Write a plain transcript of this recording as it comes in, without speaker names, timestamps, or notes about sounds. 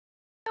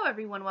Hello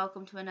everyone,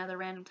 welcome to another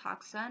Random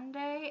Talk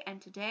Sunday,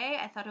 and today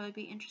I thought it would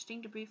be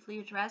interesting to briefly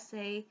address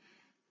a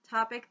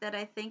topic that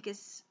I think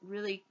is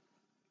really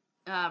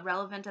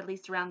relevant, at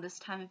least around this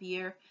time of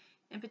year,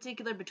 in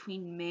particular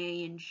between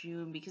May and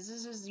June, because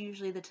this is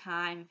usually the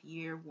time of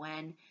year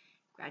when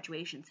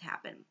graduations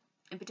happen,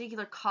 in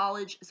particular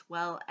college as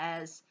well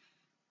as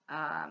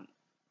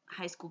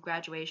high school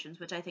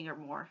graduations, which I think are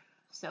more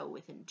so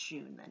within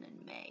June than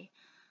in May.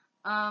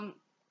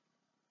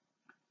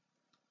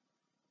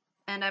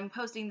 And I'm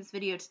posting this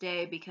video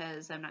today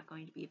because I'm not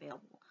going to be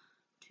available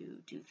to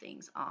do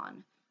things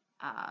on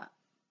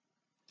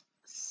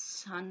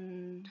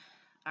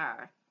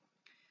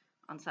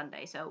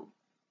Sunday. So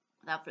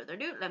without further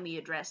ado, let me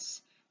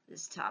address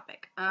this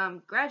topic.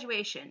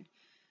 Graduation.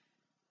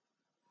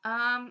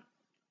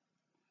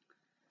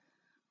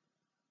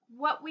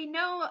 What we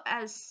know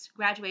as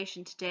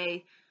graduation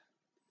today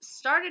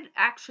started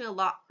actually a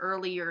lot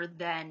earlier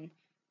than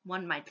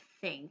one might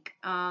think.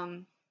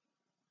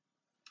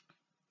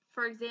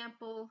 For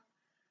example,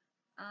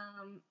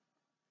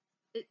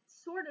 it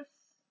sort of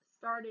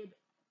started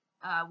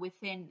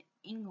within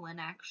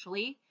England,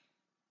 actually,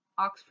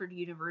 Oxford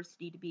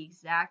University to be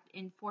exact,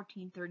 in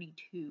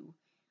 1432.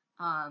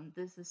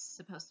 This is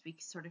supposed to be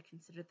sort of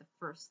considered the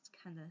first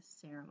kind of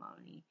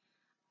ceremony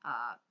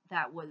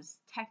that was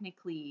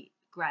technically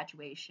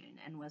graduation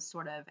and was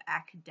sort of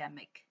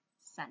academic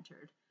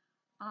centered.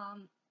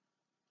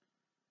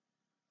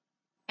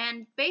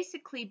 And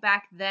basically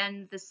back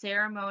then the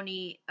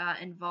ceremony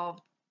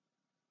involved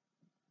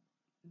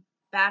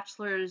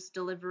bachelors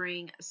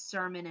delivering a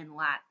sermon in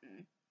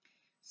Latin.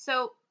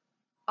 So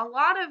a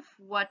lot of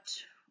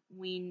what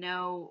we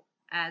know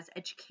as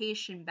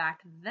education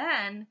back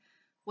then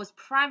was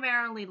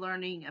primarily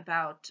learning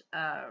about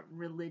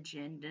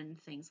religion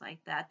and things like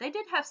that. They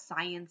did have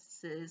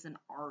sciences and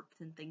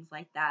arts and things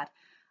like that,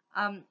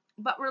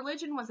 but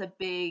religion was a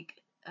big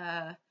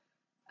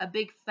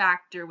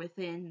factor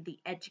within the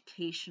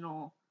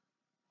educational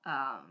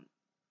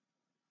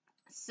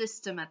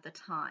system at the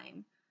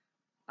time.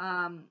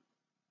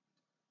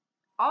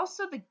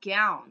 Also, the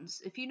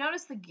gowns. If you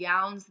notice the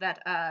gowns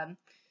that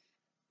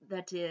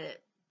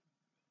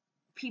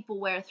people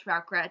wear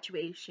throughout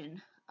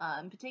graduation,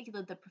 in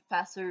particular the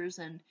professors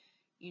and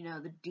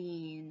the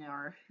dean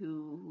or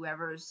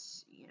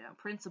whoever's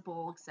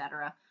principal,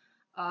 etc.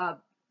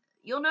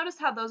 You'll notice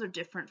how those are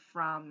different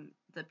from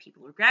the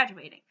people who are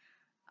graduating.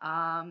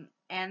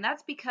 And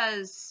that's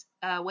because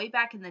way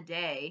back in the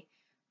day,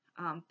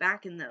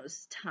 back in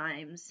those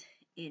times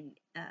in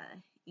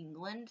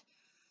England,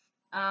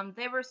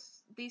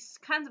 these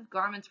kinds of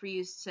garments were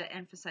used to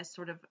emphasize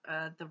sort of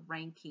the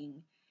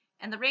ranking,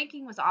 and the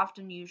ranking was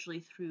often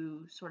usually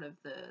through sort of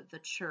the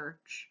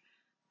church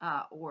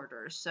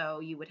order. So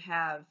you would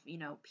have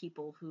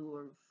people who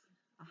were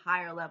a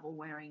higher level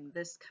wearing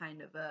this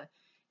kind of a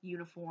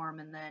uniform,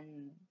 and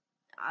then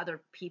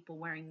other people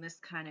wearing this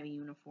kind of a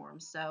uniform.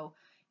 So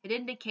it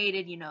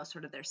indicated,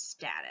 sort of their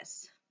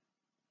status.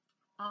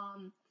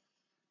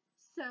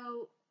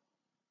 So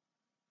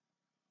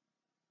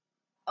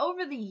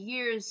over the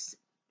years,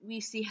 we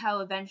see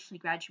how eventually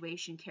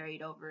graduation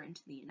carried over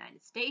into the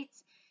United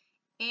States,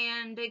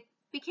 and it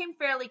became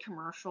fairly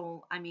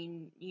commercial. I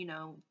mean,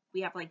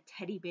 we have like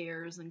teddy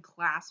bears and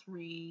class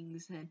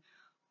rings and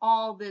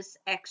all this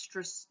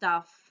extra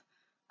stuff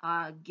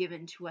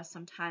given to us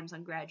sometimes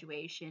on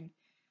graduation.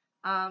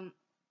 And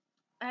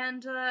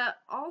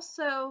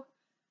also,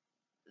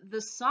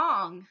 the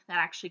song that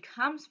actually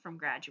comes from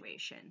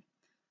graduation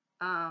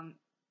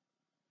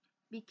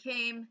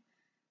became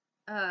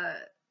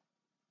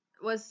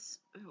was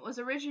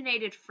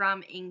originated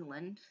from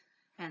England,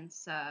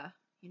 hence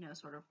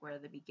sort of where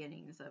the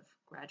beginnings of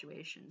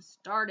graduation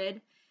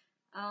started.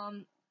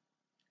 And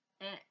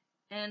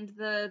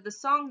the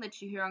song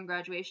that you hear on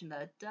graduation,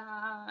 the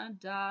da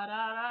da da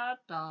da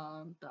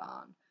don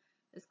don,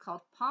 is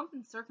called Pomp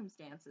and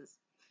Circumstances,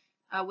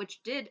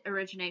 which did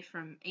originate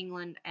from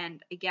England.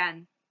 And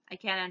again, I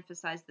can't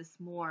emphasize this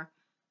more.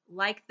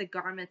 Like the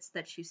garments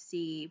that you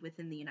see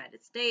within the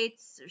United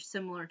States, they're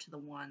similar to the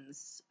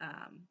ones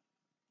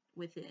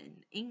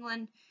within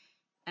England,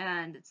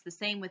 and it's the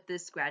same with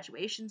this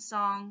graduation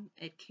song.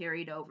 It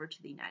carried over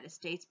to the United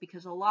States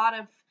because a lot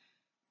of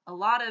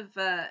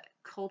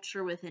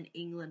culture within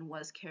England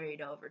was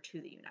carried over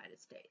to the United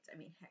States. I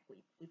mean, heck,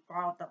 we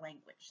borrowed the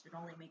language. It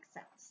only makes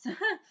sense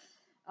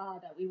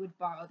that we would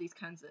borrow these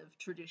kinds of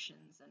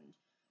traditions and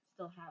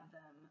still have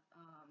them.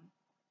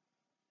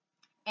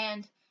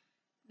 And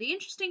the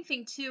interesting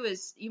thing too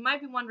is you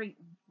might be wondering,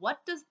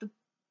 what does the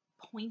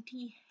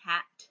pointy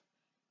hat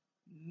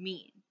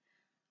mean?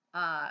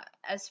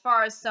 As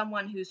far as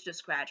someone who's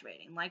just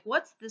graduating, like,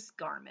 what's this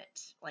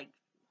garment? Like,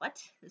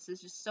 what? This is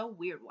just so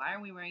weird. Why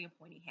are we wearing a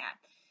pointy hat?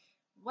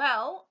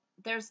 Well,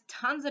 there's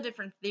tons of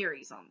different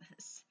theories on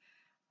this.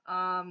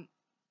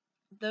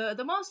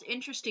 The most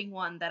interesting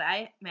one that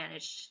I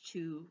managed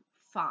to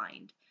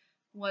find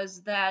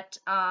was that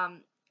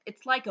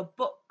it's like a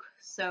book.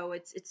 So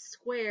it's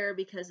square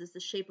because it's the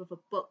shape of a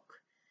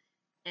book,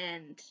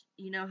 and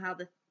you know how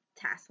the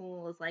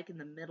tassel is like in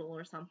the middle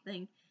or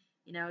something.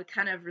 You know, it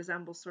kind of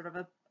resembles sort of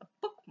a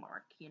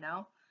bookmark, you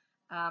know.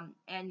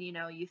 And you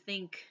know, you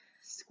think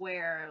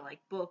square, like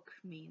book,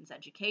 means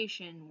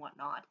education,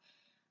 whatnot.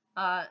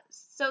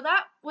 So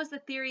that was the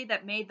theory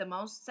that made the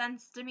most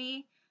sense to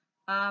me,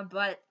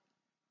 but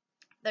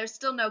there's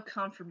still no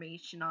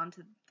confirmation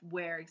onto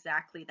where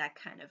exactly that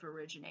kind of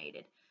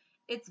originated.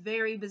 It's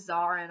very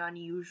bizarre and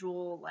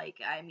unusual.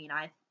 Like, I mean,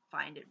 I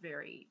find it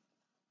very.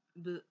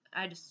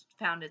 I just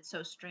found it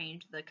so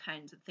strange, the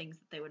kinds of things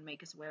that they would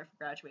make us wear for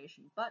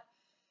graduation, but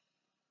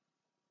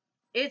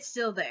it's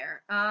still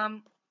there.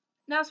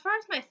 Now, as far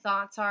as my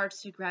thoughts are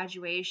to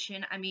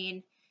graduation, I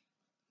mean,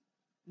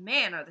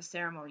 man, are the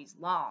ceremonies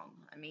long.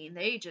 I mean,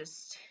 they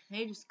just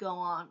go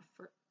on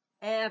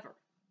forever,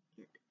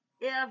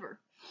 ever.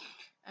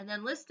 And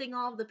then listing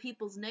all of the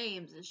people's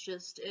names is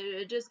just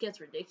it just gets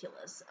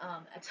ridiculous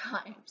at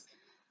times.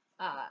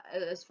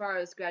 As far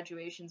as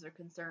graduations are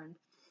concerned,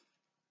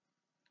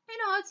 you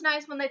know, it's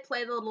nice when they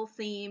play the little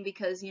theme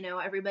because you know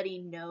everybody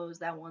knows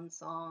that one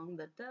song,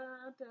 the da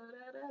da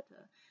da da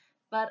da.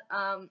 But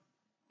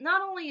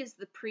not only is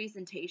the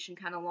presentation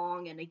kind of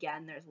long, and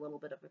again, there's a little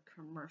bit of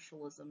a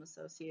commercialism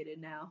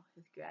associated now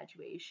with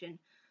graduation.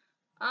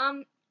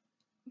 Um,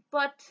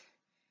 but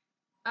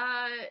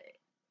uh,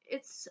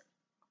 it's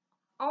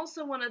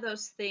also one of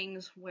those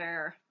things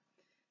where,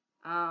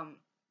 um,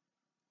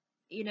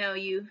 you know,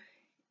 you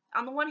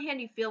on the one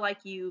hand you feel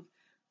like you've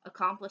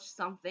accomplished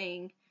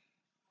something,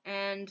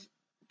 and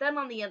then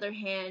on the other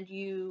hand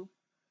you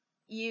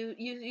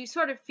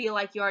sort of feel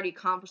like you already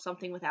accomplished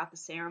something without the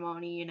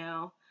ceremony, you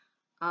know.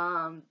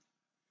 Um,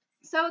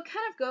 so it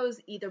kind of goes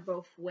either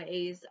both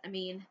ways. I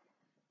mean,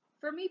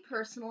 for me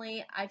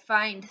personally, I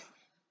find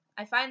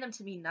them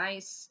to be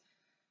nice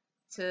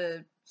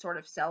to sort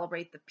of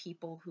celebrate the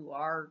people who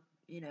are,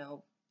 you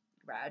know,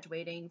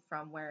 graduating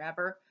from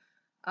wherever.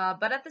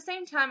 But at the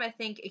same time, I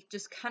think it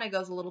just kind of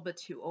goes a little bit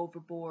too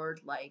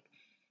overboard, like,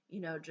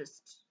 you know,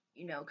 just,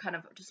 you know, kind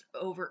of just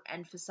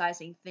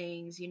overemphasizing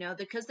things, you know,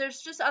 because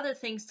there's just other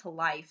things to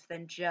life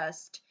than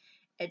just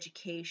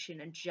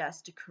education and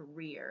just a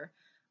career.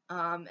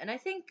 And I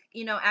think,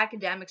 you know,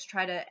 academics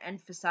try to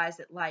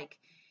emphasize it like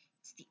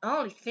it's the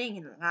only thing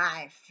in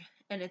life.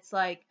 And it's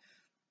like,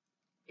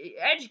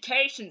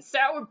 education's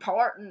so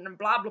important and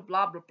blah, blah,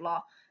 blah, blah,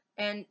 blah.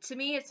 And to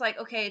me, it's like,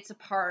 okay, it's a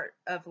part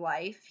of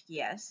life,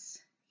 yes.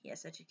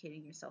 Yes,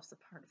 educating yourself's a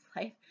part of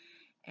life.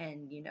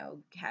 And, you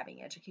know,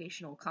 having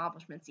educational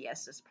accomplishments,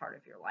 yes, is part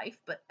of your life.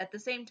 But at the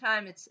same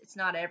time, it's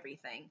not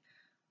everything.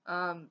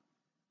 Um,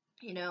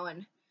 you know,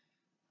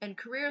 and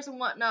careers and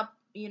whatnot,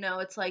 you know,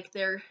 it's like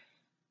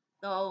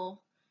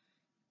they'll,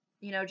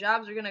 you know,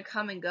 jobs are gonna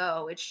come and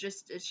go. It's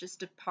just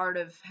a part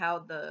of how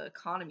the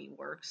economy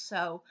works.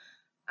 So,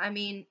 I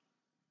mean,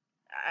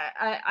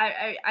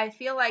 I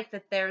feel like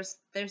that there's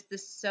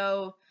just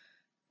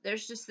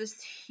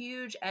this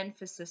huge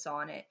emphasis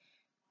on it,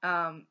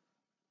 um,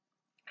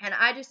 and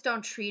I just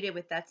don't treat it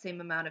with that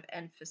same amount of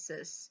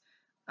emphasis.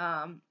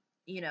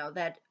 You know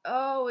that,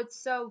 oh, it's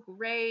so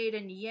great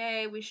and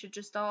yay, we should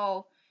just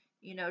all,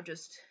 you know,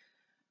 just,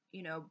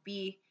 you know,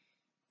 be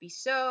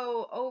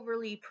so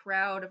overly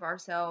proud of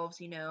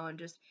ourselves, you know, and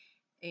just,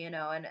 you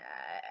know, and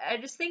I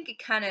just think it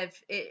kind of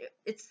it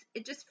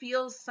just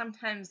feels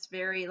sometimes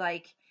very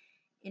like,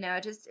 you know,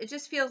 it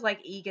just feels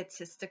like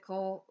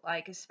egotistical,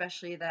 like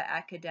especially the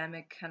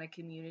academic kind of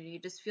community.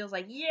 It just feels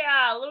like,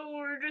 yeah,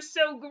 we're just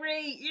so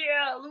great,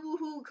 yeah,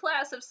 woohoo,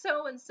 class of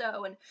so and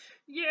so, and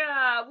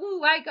yeah,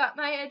 woo, I got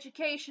my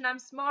education, I'm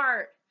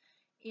smart,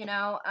 you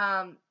know.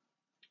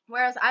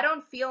 Whereas I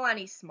don't feel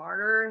any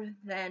smarter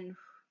than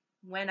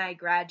when I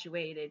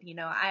graduated. You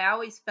know, I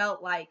always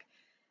felt like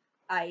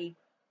I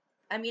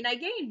I mean, I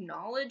gained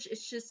knowledge.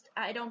 It's just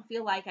I don't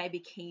feel like I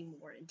became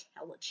more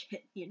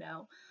intelligent, you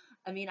know.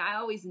 I mean, I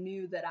always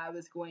knew that I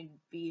was going to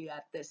be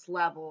at this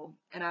level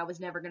and I was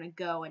never going to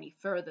go any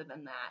further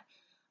than that.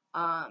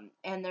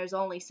 And there's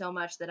only so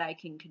much that I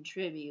can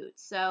contribute.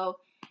 So,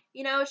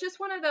 you know, it's just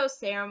one of those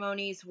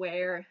ceremonies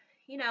where,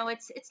 you know,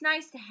 it's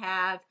nice to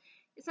have.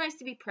 It's nice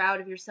to be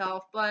proud of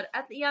yourself, but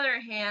at the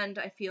other hand,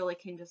 I feel it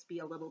can just be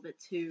a little bit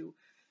too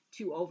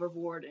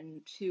overboard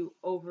and too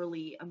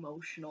overly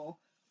emotional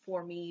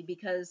for me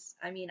because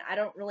I mean, I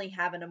don't really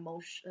have a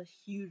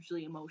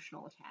hugely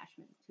emotional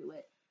attachment to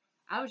it.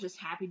 I was just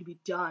happy to be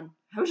done.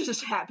 I was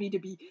just happy to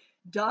be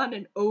done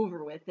and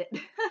over with it.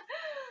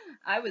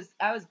 I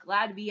was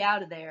glad to be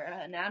out of there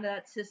and out of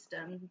that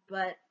system,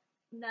 but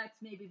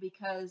that's maybe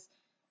because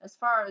as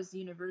far as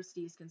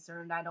university is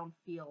concerned, I don't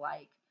feel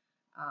like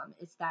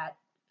it's that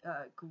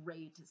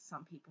great as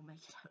some people make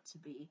it out to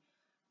be.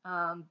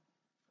 Um,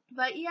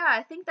 but yeah,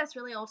 I think that's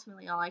really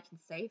ultimately all I can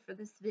say for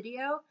this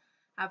video.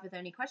 If there are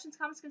any questions,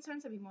 comments,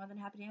 concerns, I'd be more than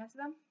happy to answer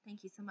them.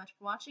 Thank you so much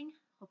for watching.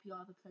 Hope you all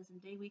have a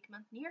pleasant day, week,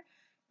 month, and year,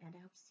 and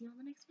I hope to see you on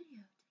the next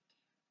video.